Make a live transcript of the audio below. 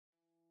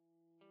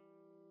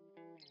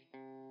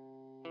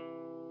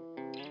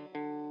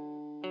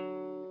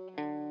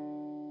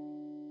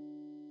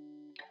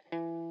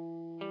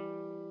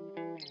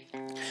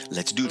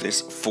Let's do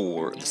this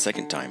for the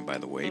second time, by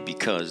the way,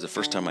 because the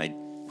first time I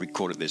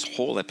recorded this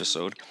whole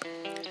episode,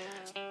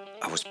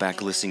 I was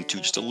back listening to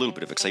just a little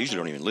bit of it, because I usually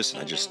don't even listen.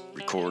 I just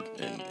record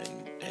and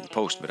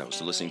post, but I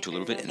was listening to a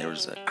little bit, and there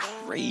was a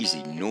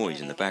crazy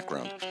noise in the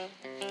background.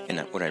 And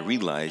what I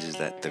realized is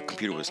that the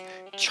computer was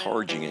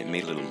charging, and it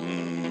made a little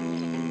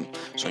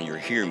So when you're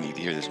hearing me, you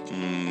hear this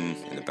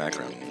in the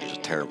background. It's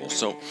just terrible.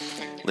 So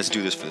let's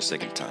do this for the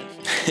second time.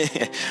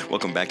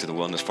 Welcome back to the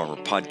Wellness Farmer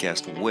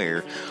podcast,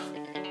 where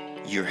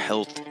your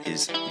health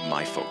is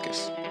my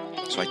focus.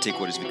 So I take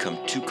what has become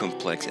too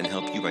complex and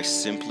help you by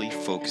simply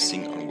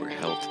focusing on where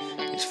health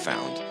is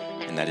found,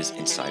 and that is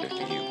inside of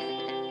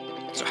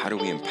you. So how do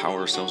we empower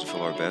ourselves to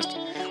feel our best?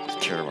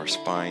 With care of our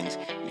spines,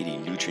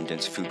 eating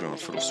nutrient-dense food grown on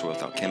fertile soil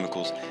without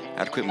chemicals,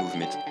 adequate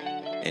movement,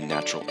 and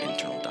natural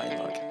internal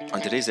dialogue.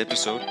 On today's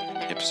episode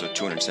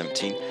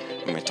 217,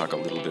 I'm going to talk a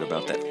little bit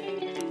about that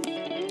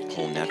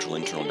whole natural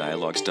internal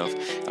dialogue stuff.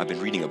 I've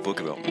been reading a book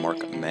about by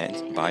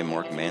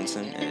Mark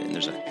Manson, and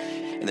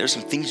there's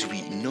some things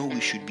we know we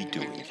should be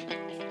doing,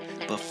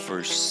 but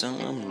for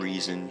some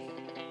reason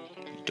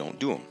we don't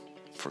do them.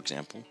 For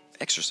example,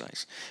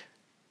 exercise.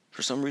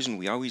 For some reason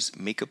we always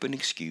make up an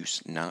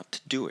excuse not to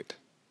do it.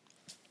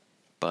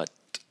 But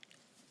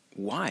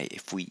why?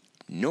 If we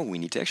know we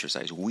need to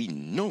exercise, why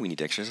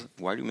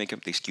do we make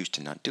up the excuse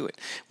to not do it?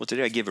 Well,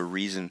 today I give a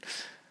reason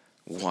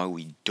why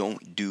we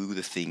don't do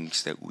the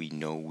things that we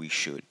know we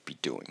should be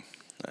doing.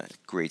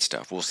 Great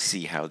stuff. We'll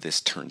see how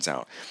this turns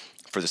out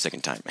for the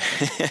second time.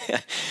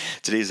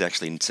 Today is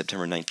actually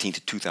September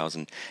 19th,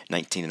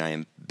 2019, and I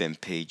am Ben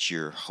Page,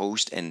 your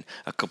host. And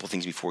a couple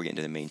things before we get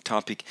into the main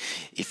topic.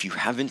 If you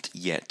haven't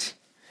yet,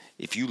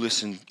 if you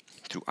listen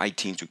through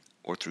iTunes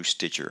or through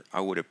Stitcher, I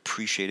would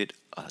appreciate it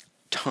a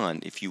ton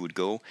if you would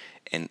go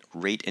and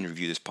rate and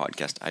review this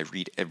podcast. I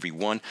read every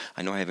one.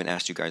 I know I haven't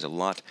asked you guys a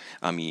lot.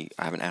 I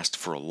haven't asked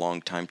for a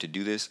long time to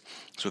do this.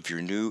 So if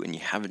you're new and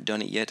you haven't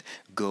done it yet,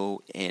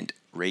 go and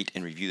rate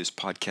and review this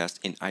podcast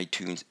in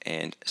iTunes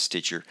and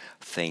Stitcher.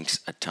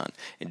 Thanks a ton.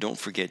 And don't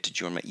forget to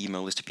join my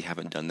email list if you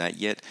haven't done that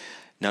yet.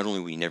 Not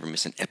only will you never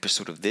miss an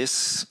episode of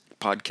this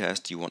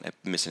podcast, you won't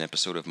miss an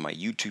episode of my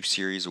YouTube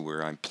series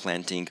where I'm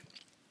planting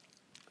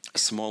a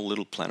small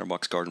little planter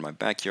box garden in my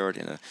backyard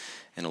and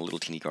a little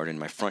teeny garden in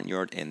my front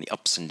yard, and the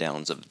ups and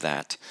downs of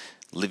that,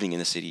 living in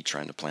the city,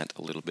 trying to plant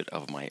a little bit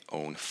of my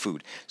own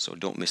food. So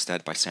don't miss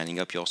that by signing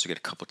up. You also get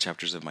a couple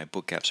chapters of my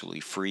book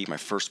absolutely free, my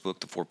first book,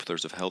 The 4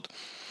 Pillars of Health.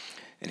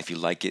 And if you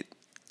like it,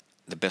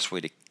 the best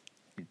way to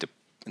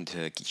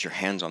get your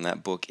hands on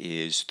that book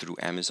is through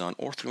Amazon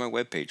or through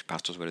my webpage,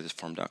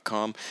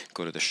 pastorosveredesfarm.com.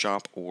 Go to the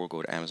shop or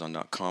go to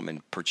amazon.com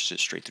and purchase it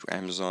straight through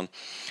Amazon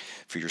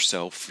for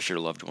yourself, for your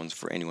loved ones,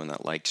 for anyone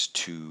that likes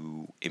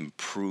to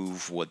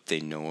improve what they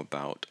know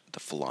about the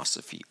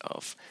philosophy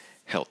of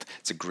health.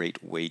 It's a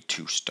great way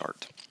to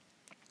start.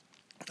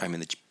 I'm in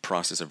the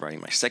process of writing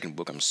my second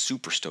book. I'm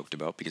super stoked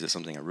about because it's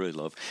something I really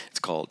love.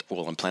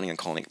 I'm planning on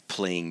calling it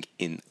Playing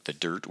in the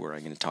Dirt, where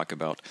I'm going to talk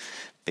about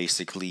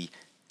basically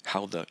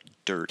how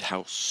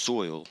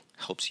soil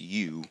helps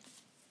you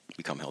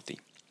become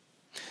healthy.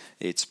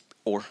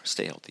 Or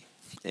stay healthy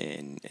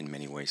in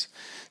many ways.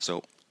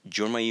 So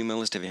join my email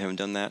list if you haven't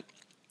done that.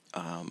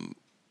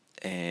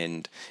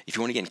 And if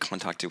you want to get in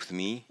contact with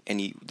me,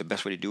 the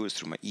best way to do it is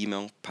through my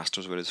email,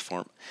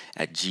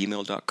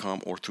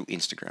 pastorosveredesfarm@gmail.com, or through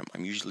Instagram.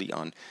 I'm usually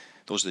on.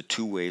 Those are the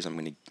two ways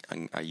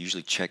I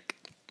usually check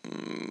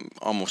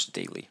almost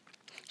daily.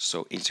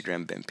 So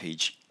Instagram, Ben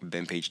Page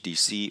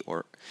DC,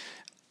 or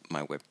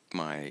my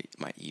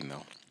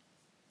email.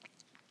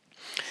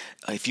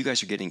 If you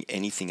guys are getting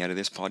anything out of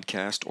this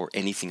podcast or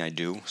anything I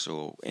do,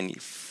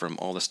 from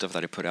all the stuff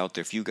that I put out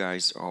there, if you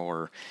guys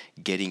are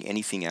getting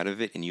anything out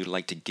of it and you'd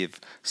like to give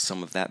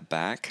some of that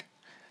back,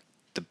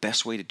 the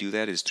best way to do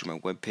that is through my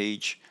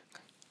webpage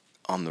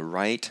on the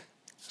right.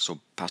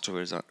 So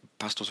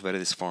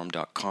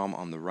pastorosveredesfarm.com,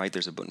 on the right,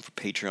 there's a button for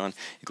Patreon.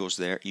 It goes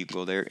there. You can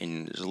go there,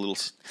 and there's a little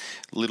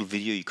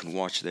video you can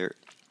watch there.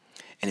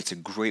 And it's a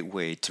great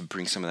way to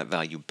bring some of that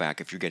value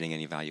back if you're getting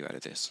any value out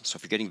of this. So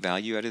if you're getting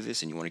value out of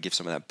this and you want to give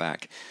some of that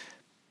back,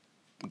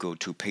 go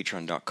to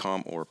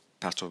patreon.com or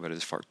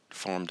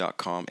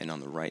pastorosveredesfarm.com, and on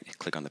the right,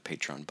 click on the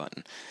Patreon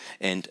button.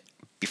 And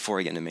before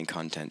I get into the main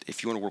content,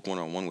 if you want to work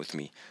one-on-one with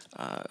me,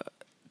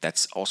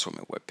 that's also on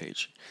my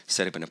webpage.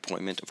 Set up an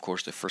appointment. Of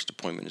course, the first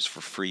appointment is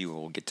for free.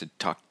 We'll get to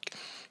talk,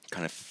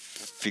 kind of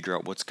figure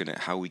out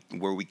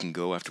where we can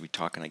go after we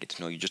talk, and I get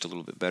to know you just a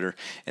little bit better.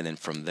 And then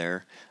from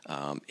there,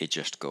 it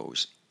just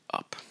goes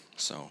up.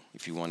 So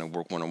if you want to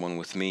work one-on-one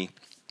with me,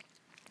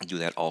 do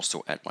that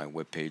also at my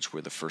webpage,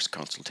 where the first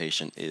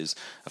consultation is,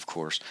 of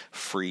course,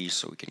 free,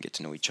 so we can get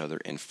to know each other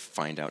and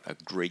find out a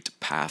great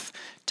path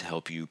to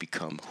help you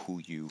become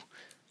who you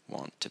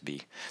want to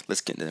be.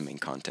 Let's get into the main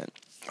content.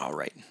 All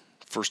right.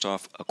 First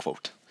off, a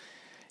quote.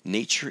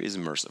 "Nature is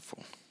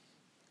merciful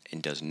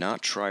and does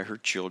not try her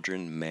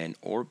children, men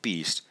or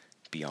beasts,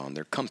 beyond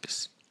their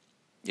compass.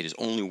 It is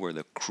only where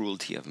the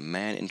cruelty of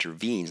man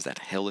intervenes that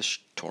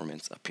hellish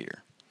torments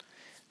appear.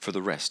 For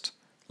the rest,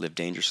 live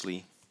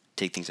dangerously,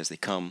 take things as they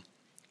come,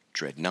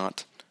 dread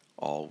not,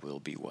 all will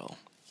be well.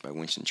 By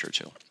Winston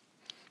Churchill.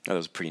 Now, that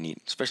was pretty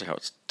neat, especially how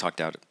it's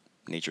talked out.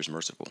 Nature's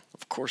merciful.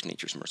 Of course,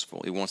 nature's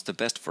merciful. It wants the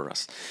best for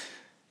us.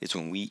 It's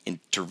when we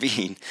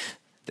intervene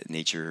that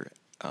nature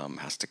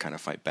has to kind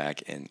of fight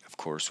back, and of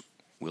course,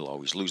 we'll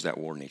always lose that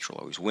war. Nature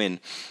will always win.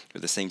 But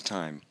at the same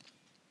time,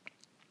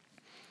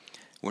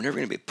 we're never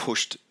going to be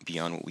pushed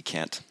beyond what we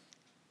can't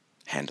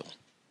handle.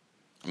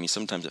 I mean,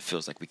 sometimes it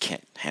feels like we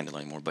can't handle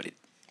anymore, but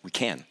we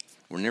can.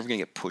 We're never going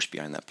to get pushed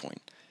beyond that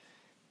point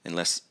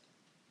unless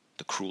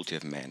the cruelty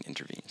of man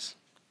intervenes.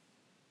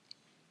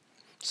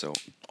 So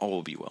all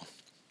will be well.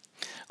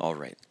 All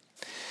right.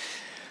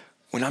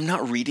 When I'm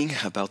not reading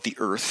about the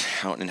earth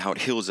and how it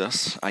heals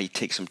us, I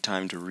take some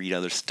time to read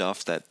other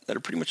stuff that are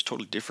pretty much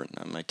totally different.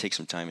 I might take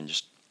some time and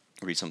just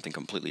read something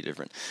completely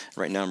different.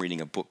 Right now I'm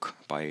reading a book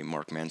by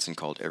Mark Manson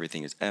called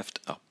Everything is Effed,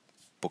 a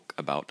book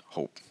about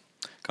hope.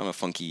 Kind of a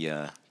funky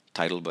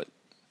title, but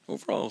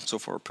overall, so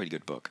far, a pretty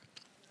good book.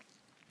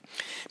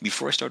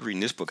 Before I started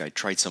reading this book, I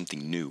tried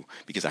something new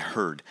because I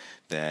heard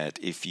that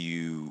if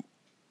you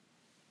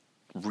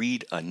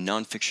read a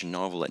nonfiction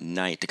novel at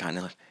night to kind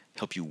of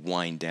help you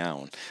wind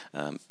down,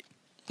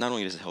 not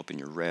only does it help in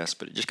your rest,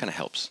 but it just kind of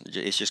helps.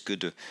 It's just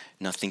good to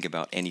not think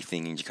about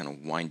anything and just kind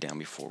of wind down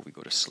before we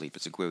go to sleep.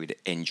 It's a great way to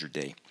end your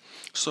day.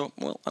 So,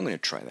 well, I'm going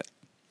to try that.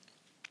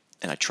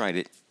 And I tried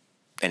it,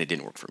 and it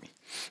didn't work for me.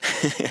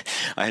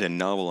 I had a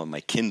novel on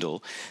my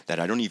Kindle that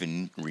I don't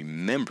even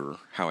remember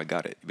how I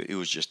got it. But it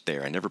was just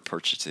there. I never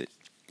purchased it,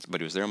 but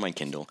it was there on my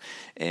Kindle.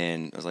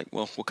 And I was like,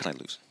 well, what can I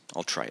lose?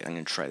 I'll try it. I'm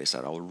going to try this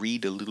out. I'll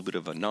read a little bit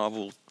of a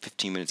novel,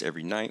 15 minutes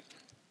every night.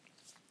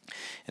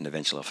 And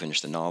eventually I'll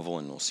finish the novel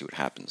and we'll see what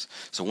happens.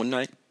 So one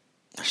night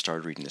I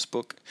started reading this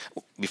book.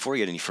 Before I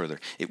get any further,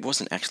 it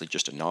wasn't actually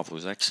just a novel.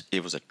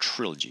 It was a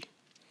trilogy.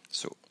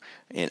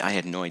 And I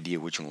had no idea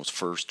which one was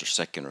first or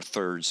second or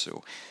third.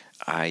 So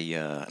I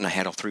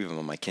had all three of them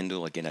on my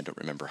Kindle. Again, I don't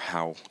remember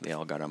how they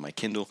all got on my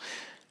Kindle.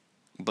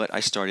 But I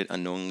started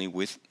unknowingly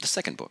with the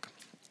second book.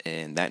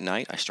 And that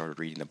night I started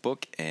reading the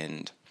book,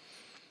 and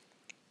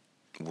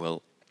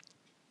well,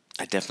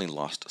 I definitely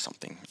lost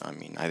something. I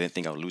mean, I didn't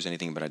think I would lose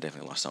anything, but I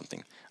definitely lost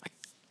something.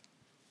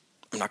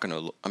 I'm not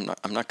gonna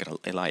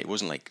lie. It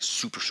wasn't like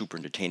super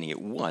entertaining. It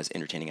was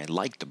entertaining. I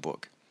liked the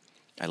book.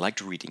 I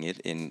liked reading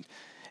it, and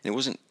it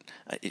wasn't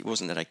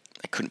that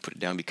I couldn't put it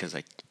down because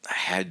I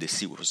had to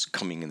see what was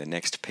coming in the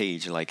next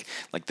page, like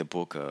the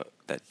book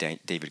that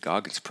David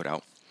Goggins put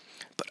out.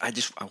 But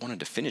I wanted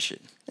to finish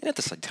it, and at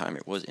the same time,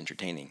 it was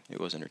entertaining. It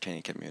was entertaining.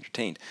 It kept me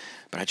entertained,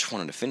 but I just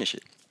wanted to finish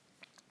it.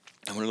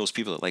 I'm one of those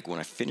people that when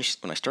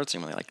I start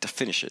something, I like to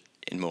finish it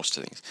in most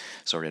things.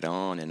 So I read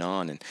on,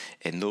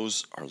 and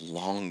those are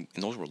long,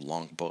 and those were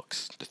long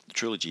books. The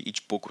trilogy,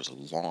 each book was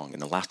long,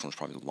 and the last one was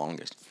probably the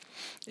longest.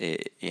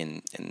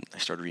 And I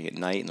started reading at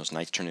night, and those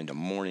nights turned into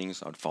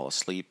mornings. I would fall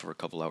asleep for a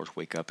couple hours,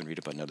 wake up, and read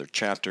about another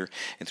chapter.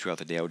 And throughout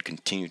the day, I would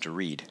continue to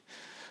read.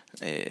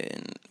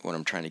 And what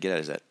I'm trying to get at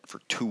is that for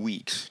 2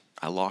 weeks,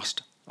 I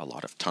lost a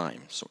lot of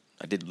time. So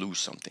I did lose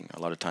something, a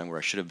lot of time where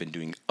I should have been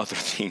doing other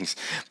things,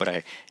 but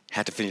I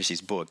had to finish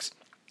these books,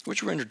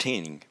 which were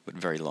entertaining, but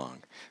very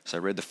long. So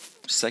I read the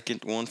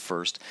second one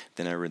first,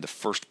 then I read the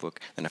first book,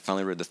 then I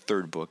finally read the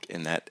third book,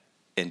 and that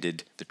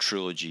ended the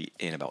trilogy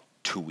in about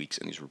 2 weeks,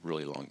 and these were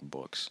really long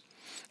books.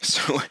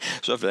 So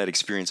after that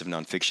experience of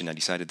nonfiction, I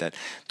decided that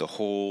the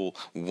whole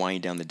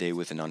wind down the day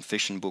with a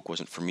nonfiction book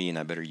wasn't for me, and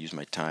I better use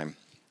my time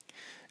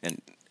and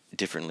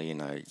differently,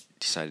 and I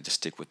decided to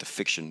stick with the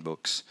fiction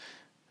books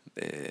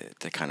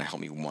that kind of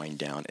helped me wind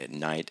down at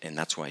night, and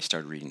that's why I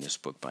started reading this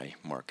book by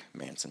Mark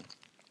Manson.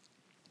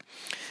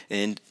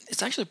 And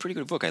it's actually a pretty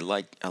good book. I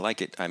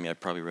like it. I mean, I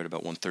probably read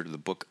about 1/3 of the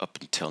book up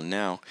until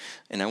now,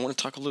 and I want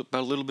to talk about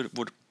a little bit of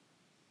what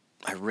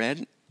I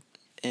read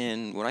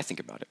and what I think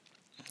about it.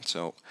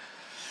 So,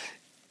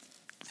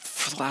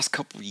 for the last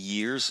couple of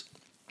years,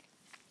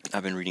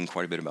 I've been reading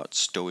quite a bit about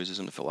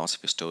Stoicism, the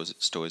philosophy of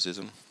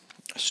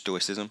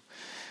Stoicism.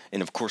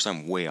 And of course,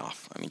 I'm way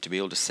off. I mean, to be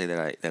able to say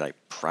that I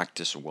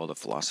practice well the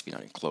philosophy, not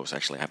even close.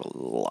 Actually, I have a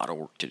lot of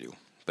work to do.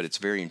 But it's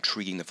very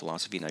intriguing, the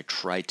philosophy, and I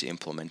try to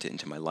implement it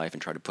into my life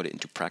and try to put it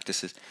into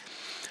practices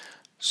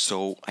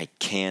so I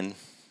can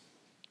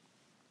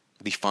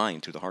be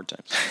fine through the hard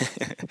times.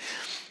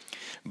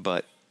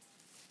 But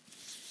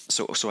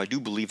so I do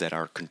believe that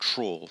our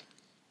control,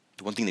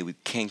 the one thing that we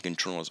can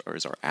control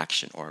is our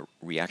action or our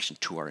reaction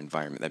to our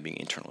environment, that being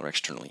internal or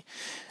externally,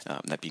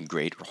 that being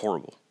great or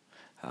horrible.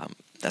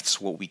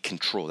 That's what we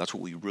control. That's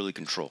what we really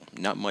control.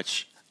 Not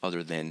much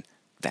other than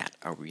that,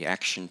 our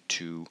reaction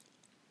to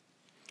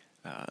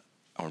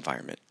our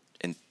environment.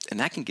 And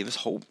that can give us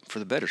hope for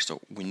the better.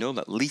 So we know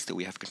that at least that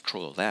we have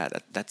control of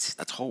that. That's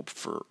hope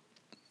for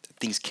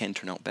things can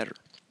turn out better.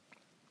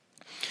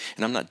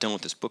 And I'm not done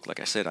with this book. Like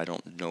I said, I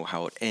don't know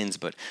how it ends,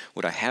 but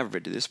what I have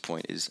read to this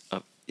point is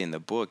in the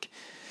book,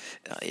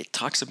 it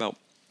talks about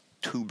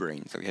two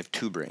brains, that we have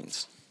two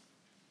brains.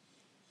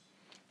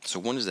 So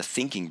one is the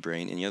thinking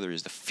brain and the other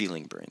is the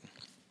feeling brain.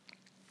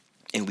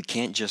 And we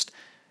can't just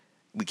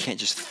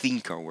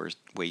think our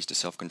ways to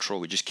self-control.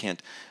 We just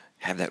can't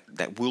have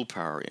that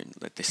willpower, in,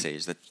 like they say,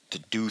 is that to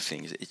do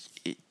things.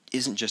 It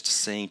isn't just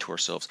saying to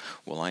ourselves,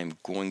 well, I'm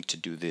going to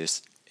do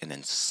this, and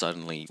then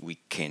suddenly we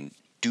can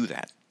do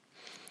that.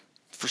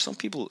 For some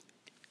people,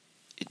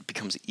 it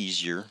becomes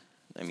easier.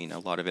 I mean, a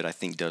lot of it I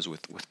think does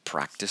with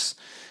practice,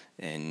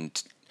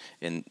 and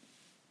and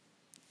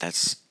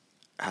that's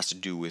has to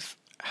do with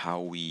how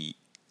we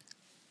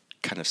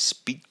kind of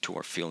speak to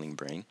our feeling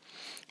brain.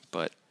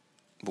 But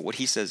what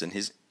he says in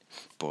his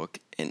book,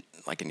 and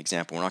like an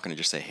example, we're not going to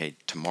just say, hey,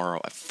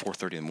 tomorrow at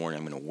 4:30 in the morning,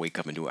 I'm going to wake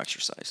up and do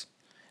exercise,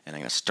 and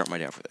I'm going to start my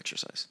day off with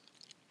exercise.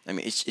 I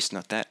mean, it's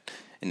not that.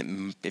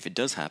 And if it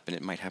does happen,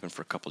 it might happen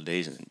for a couple of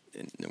days, and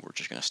then we're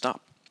just going to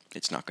stop.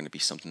 It's not going to be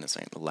something that's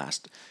going to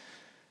last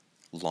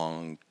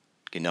long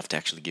enough to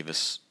actually give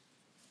us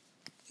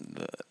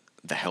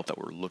the help that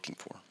we're looking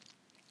for.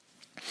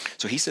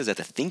 So he says that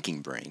the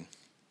thinking brain,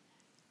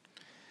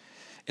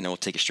 and I will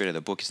take it straight out of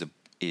the book,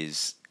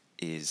 is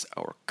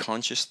our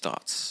conscious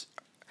thoughts,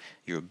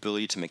 your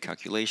ability to make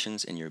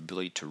calculations, and your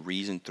ability to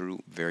reason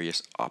through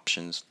various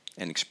options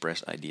and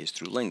express ideas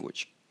through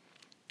language.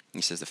 And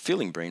he says the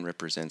feeling brain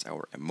represents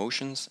our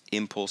emotions,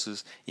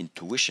 impulses,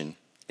 intuition,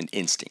 and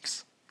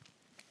instincts.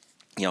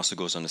 He also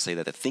goes on to say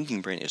that the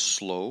thinking brain is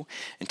slow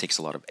and takes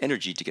a lot of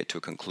energy to get to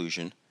a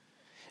conclusion,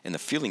 and the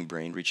feeling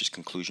brain reaches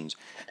conclusions,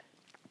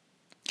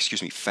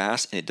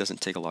 fast, and it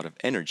doesn't take a lot of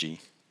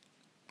energy.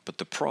 But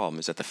the problem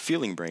is that the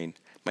feeling brain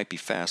might be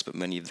fast, but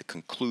many of the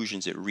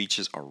conclusions it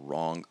reaches are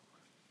wrong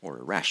or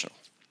irrational.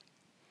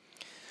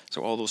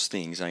 So all those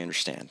things I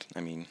understand.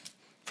 I mean,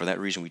 for that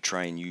reason, we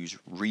try and use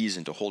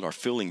reason to hold our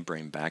feeling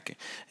brain back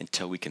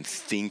until we can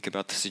think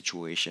about the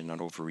situation, not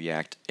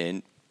overreact,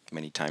 and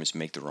many times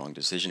make the wrong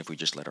decision if we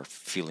just let our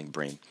feeling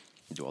brain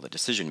do all the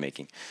decision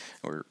making.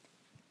 Or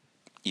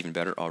even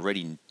better,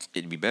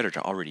 it'd be better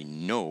to already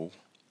know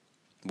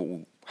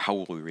how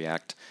will we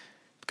react,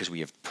 because we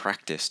have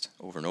practiced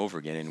over and over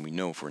again, and we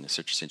know if we're in a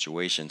certain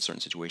situation,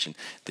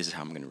 this is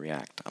how I'm going to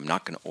react. I'm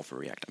not going to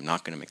overreact. I'm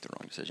not going to make the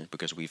wrong decision,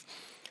 because we've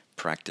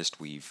practiced,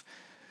 we've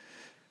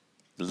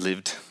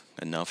lived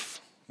enough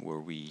where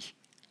we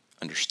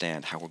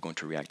understand how we're going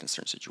to react in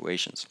certain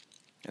situations.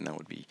 And that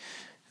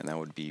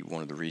would be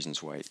one of the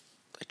reasons why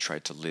I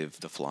tried to live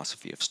the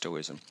philosophy of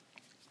Stoicism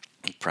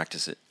and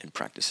practice it and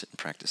practice it and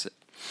practice it.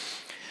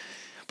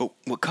 But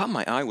what caught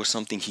my eye was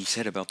something he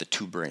said about the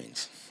two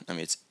brains. I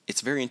mean,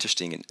 it's very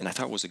interesting, and I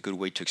thought it was a good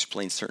way to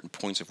explain certain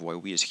points of why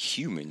we as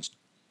humans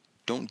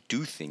don't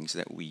do things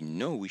that we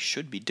know we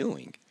should be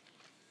doing.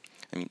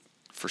 I mean,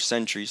 for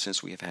centuries,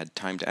 since we have had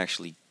time to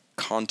actually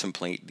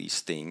contemplate these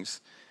things,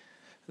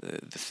 the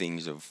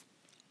things of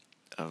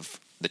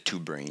the two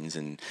brains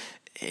and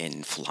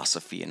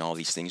philosophy and all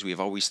these things, we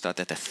have always thought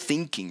that the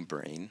thinking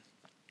brain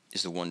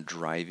is the one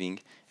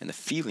driving, and the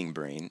feeling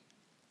brain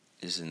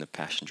is in the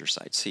passenger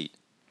side seat.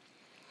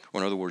 Or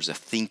in other words, the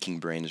thinking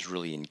brain is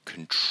really in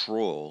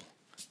control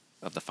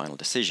of the final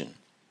decision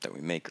that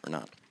we make or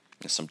not.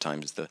 And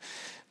sometimes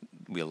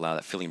we allow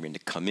that feeling brain to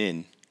come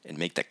in and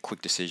make that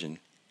quick decision,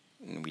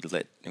 and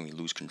we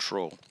lose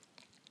control.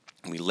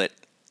 And we let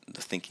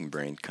the thinking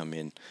brain come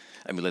in,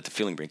 and we let the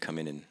feeling brain come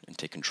in and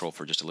take control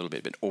for just a little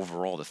bit. But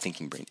overall, the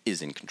thinking brain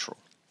is in control.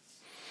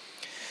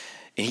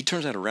 And he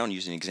turns that around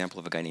using an example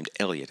of a guy named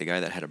Elliot, a guy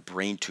that had a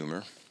brain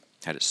tumor,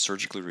 had it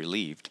surgically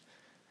relieved.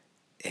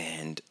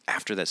 And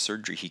after that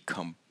surgery, he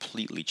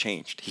completely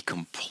changed. He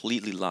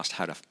completely lost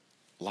how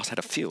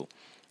to feel.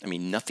 I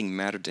mean, nothing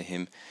mattered to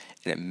him,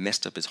 and it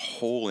messed up his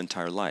whole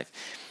entire life.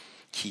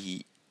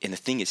 And the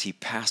thing is, he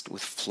passed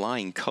with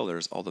flying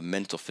colors all the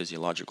mental,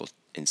 physiological,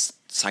 and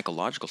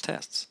psychological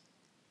tests.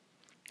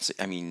 So,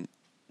 I mean,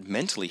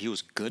 mentally, he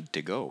was good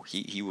to go.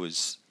 He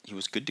was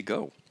good to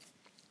go.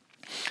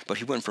 But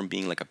he went from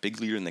being like a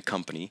big leader in the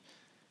company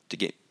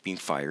to being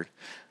fired,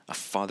 a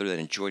father that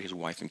enjoyed his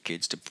wife and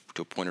kids to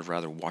a point of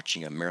rather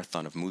watching a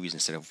marathon of movies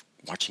instead of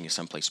watching his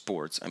son play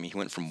sports. I mean, he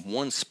went from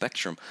one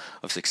spectrum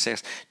of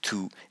success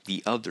to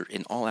the other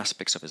in all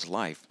aspects of his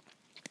life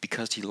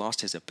because he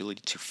lost his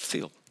ability to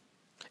feel.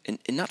 And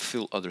not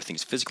feel other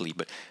things physically,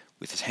 but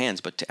with his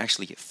hands, but to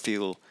actually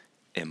feel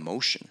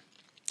emotion.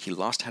 He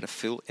lost how to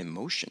feel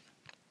emotion.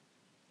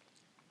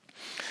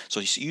 So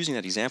he's using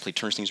that example, he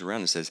turns things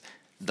around and says,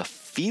 the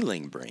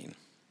feeling brain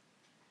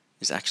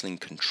is actually in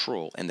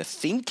control, and the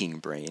thinking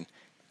brain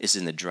is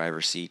in the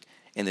driver's seat,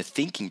 and the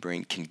thinking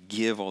brain can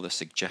give all the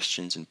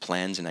suggestions and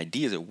plans and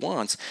ideas it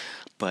wants,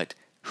 but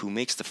who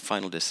makes the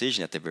final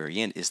decision at the very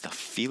end is the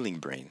feeling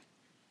brain.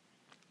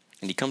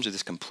 And he comes to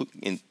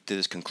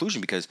this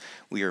conclusion because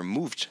we are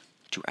moved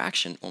to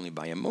action only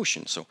by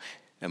emotion. So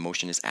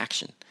emotion is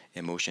action.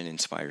 Emotion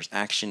inspires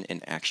action,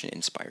 and action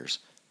inspires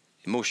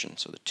emotion.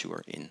 So the two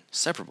are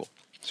inseparable.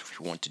 So if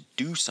you want to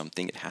do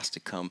something, it has to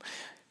come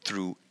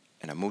through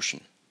an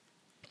emotion.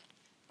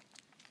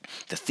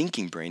 The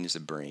thinking brain is the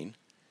brain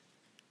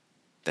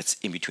that's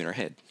in between our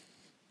head.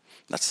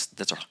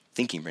 That's our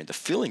thinking brain. The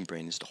feeling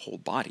brain is the whole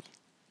body.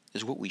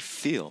 Is what we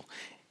feel.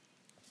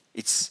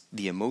 It's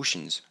the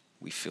emotions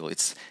we feel.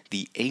 It's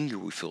the anger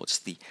we feel. It's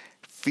the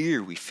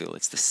fear we feel.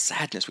 It's the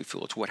sadness we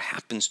feel. It's what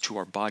happens to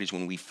our bodies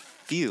when we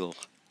feel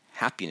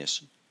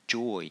happiness,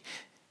 joy,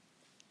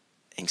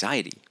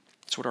 anxiety.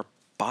 It's what our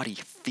body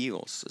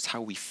feels. It's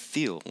how we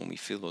feel when we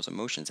feel those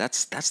emotions.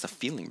 That's the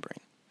feeling brain.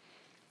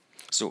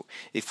 So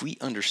if we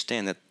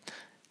understand that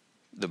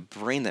the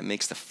brain that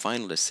makes the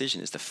final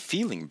decision is the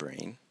feeling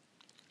brain,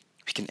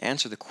 we can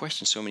answer the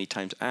question so many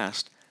times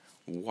asked,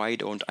 why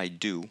don't I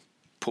do,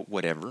 put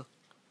whatever,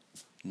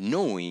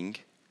 knowing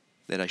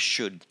that I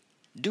should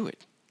do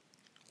it?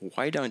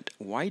 Why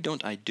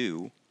don't I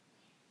do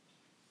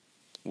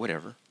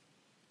whatever,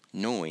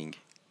 knowing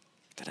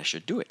that I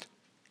should do it?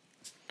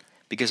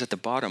 Because at the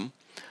bottom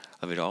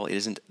of it all, it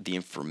isn't the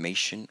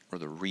information or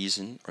the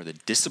reason or the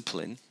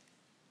discipline.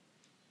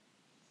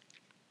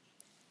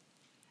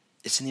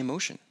 It's in the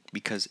emotion,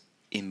 because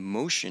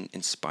emotion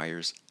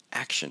inspires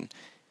action,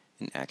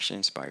 and action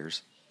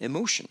inspires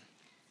emotion.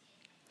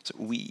 So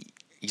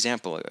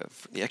example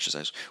of the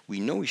exercise, we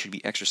know we should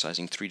be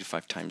exercising 3 to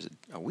 5 times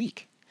a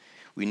week.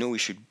 We know we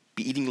should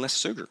be eating less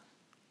sugar.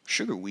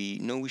 We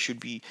know we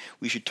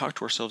should talk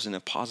to ourselves in a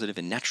positive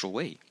and natural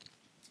way.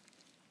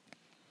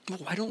 Well,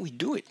 why don't we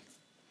do it?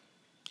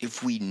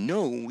 If we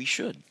know we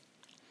should.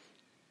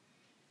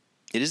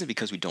 It isn't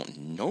because we don't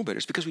know better,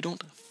 it's because we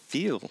don't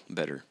feel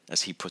better,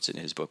 as he puts it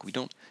in his book. We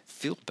don't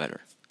feel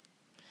better.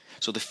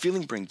 So the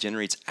feeling brain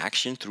generates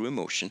action through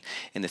emotion,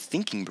 and the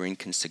thinking brain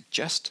can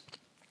suggest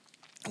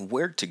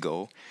where to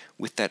go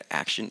with that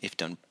action if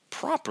done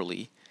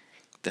properly.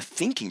 The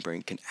thinking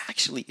brain can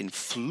actually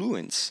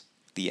influence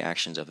the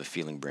actions of the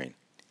feeling brain.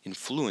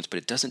 Influence, but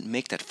it doesn't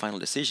make that final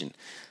decision.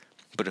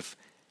 But if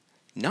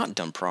not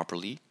done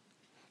properly,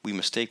 we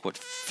mistake what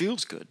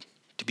feels good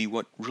to be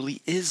what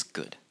really is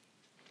good.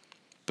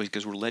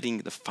 Because we're letting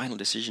the final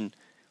decision,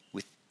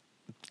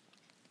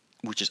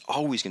 which is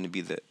always going to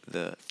be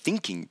the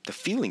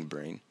feeling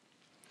brain,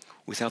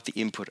 without the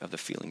input of the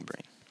feeling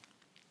brain.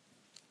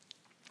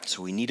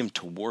 So we need them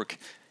to work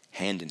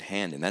hand in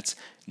hand, and that's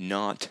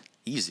not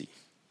easy.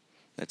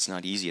 That's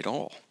not easy at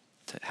all,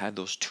 to have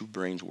those two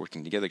brains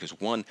working together, because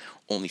one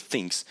only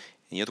thinks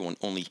and the other one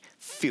only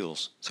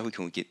feels. So we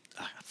can get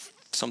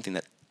something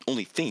that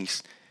only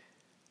thinks,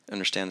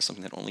 understand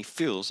something that only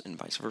feels, and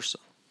vice versa.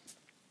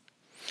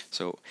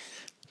 So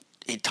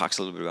it talks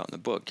a little bit about in the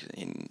book.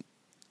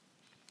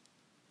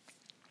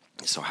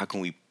 So how can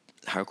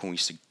we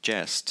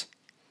suggest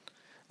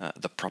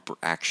the proper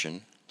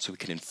action so we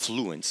can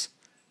influence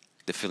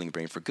the feeling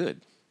brain for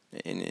good?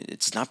 And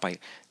it's not by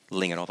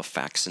laying out all the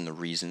facts and the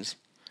reasons,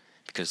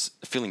 because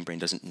the feeling brain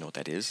doesn't know what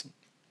that is.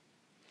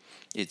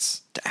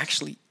 It's to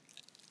actually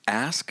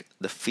ask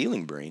the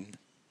feeling brain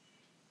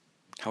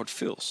how it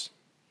feels.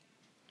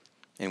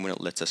 And when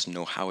it lets us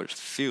know how it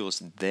feels,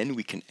 then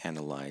we can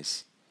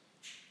analyze,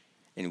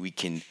 and we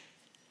can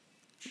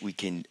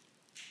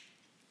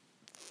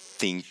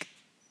think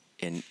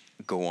and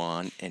go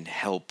on and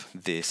help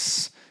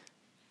this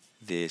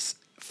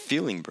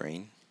feeling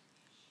brain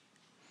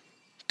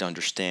to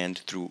understand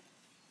through,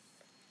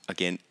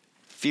 again,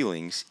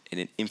 feelings, and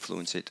then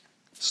influence it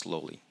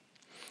slowly.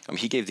 I mean,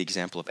 he gave the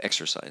example of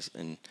exercise,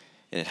 and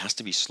it has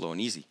to be slow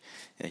and easy.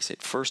 And he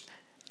said, first,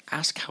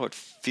 ask how it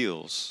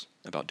feels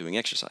about doing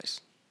exercise,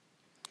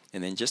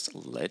 and then just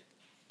let it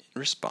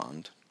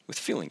respond with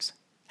feelings.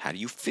 How do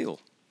you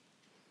feel?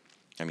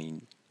 I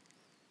mean,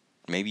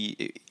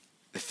 maybe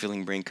the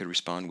feeling brain could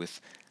respond with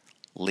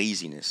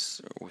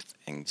laziness, or with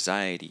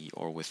anxiety,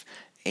 or with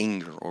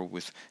anger, or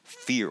with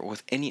fear, or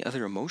with any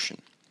other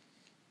emotion.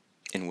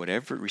 And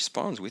whatever it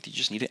responds with, you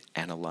just need to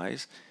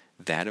analyze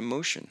that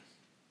emotion.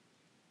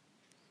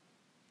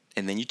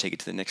 And then you take it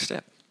to the next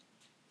step.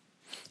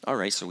 All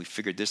right, so we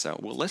figured this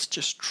out. Well, let's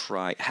just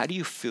try. How do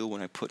you feel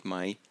when I put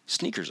my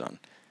sneakers on?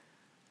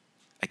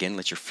 Again,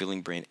 let your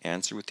feeling brain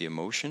answer with the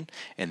emotion,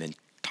 and then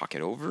talk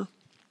it over,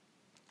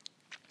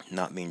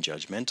 not being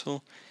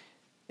judgmental,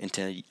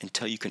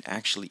 until you can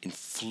actually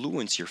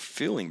influence your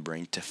feeling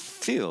brain to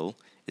feel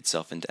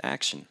itself into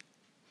action.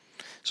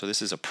 So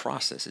this is a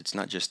process. It's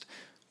not just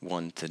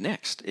one to the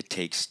next. It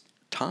takes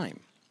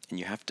time, and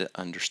you have to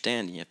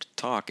understand, and you have to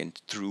talk, and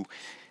through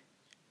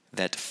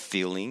that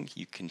feeling,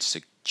 you can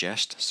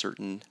suggest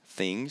certain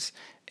things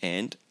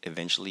and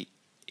eventually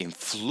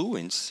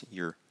influence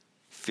your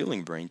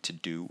feeling brain to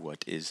do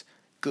what is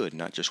good,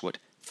 not just what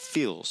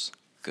feels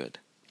good,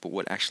 but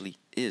what actually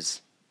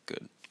is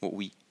good, what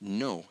we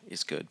know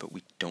is good, but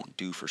we don't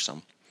do for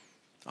some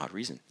odd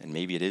reason. And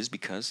maybe it is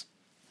because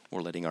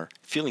we're letting our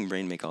feeling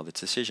brain make all the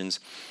decisions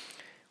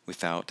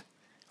without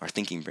our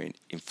thinking brain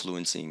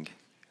influencing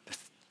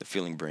the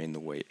feeling brain the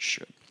way it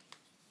should.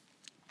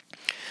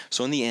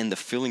 So in the end, the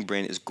feeling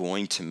brain is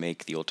going to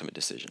make the ultimate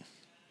decision.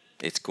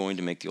 It's going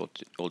to make the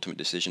ultimate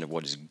decision of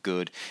what is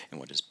good and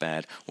what is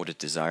bad, what is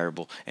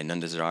desirable and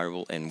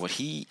undesirable. And what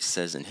he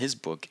says in his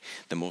book,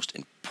 most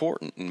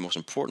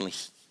importantly,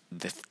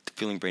 the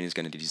feeling brain is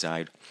going to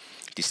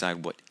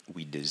decide what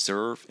we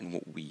deserve and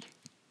what we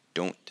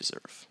don't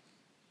deserve.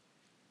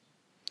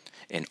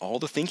 And all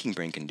the thinking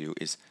brain can do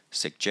is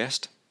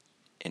suggest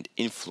and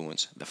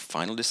influence the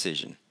final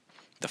decision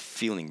the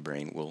feeling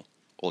brain will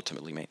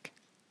ultimately make.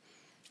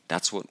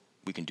 That's what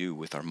we can do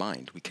with our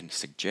mind. We can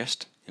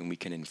suggest and we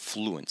can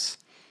influence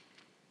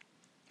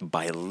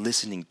by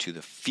listening to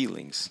the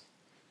feelings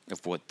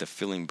of what the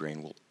feeling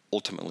brain will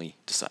ultimately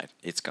decide.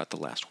 It's got the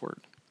last word.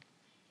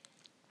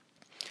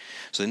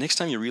 So the next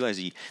time you realize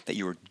that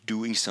you are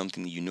doing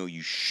something that you know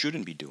you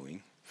shouldn't be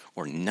doing,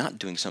 or not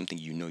doing something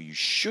you know you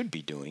should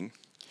be doing,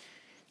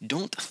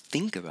 don't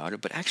think about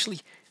it, but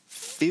actually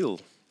feel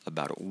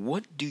about it.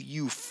 What do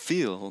you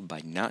feel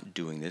by not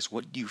doing this?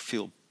 What do you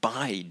feel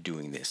by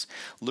doing this?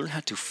 Learn how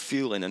to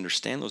feel and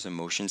understand those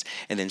emotions,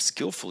 and then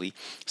skillfully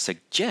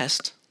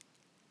suggest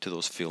to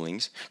those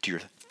feelings, to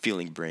your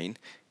feeling brain,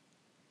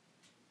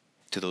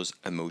 to those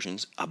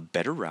emotions, a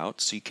better route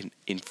so you can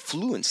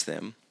influence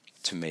them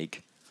to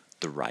make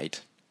the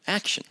right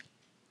action.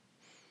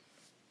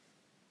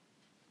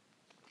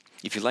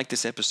 If you like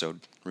this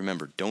episode,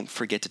 remember, don't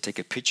forget to take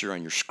a picture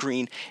on your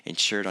screen and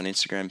share it on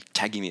Instagram,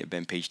 tagging me at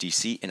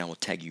BenPageDC, and I will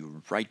tag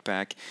you right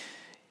back.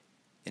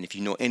 And if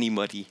you know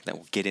anybody that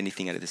will get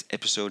anything out of this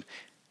episode,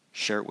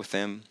 share it with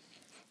them.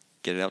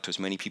 Get it out to as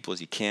many people as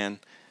you can.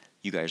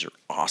 You guys are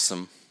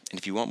awesome. And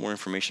if you want more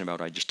information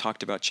about what I just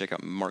talked about, check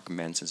out Mark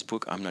Manson's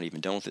book. I'm not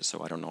even done with it,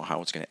 so I don't know how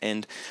it's going to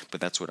end.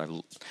 But that's what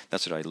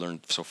I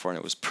learned so far, and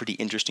it was pretty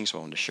interesting, so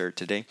I wanted to share it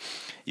today.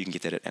 You can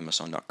get that at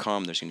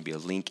Amazon.com. There's going to be a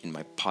link in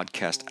my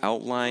podcast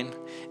outline.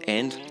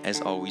 And as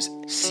always,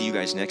 see you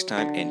guys next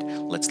time,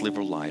 and let's live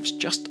our lives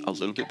just a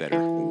little bit better,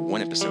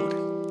 one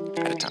episode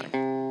at a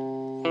time.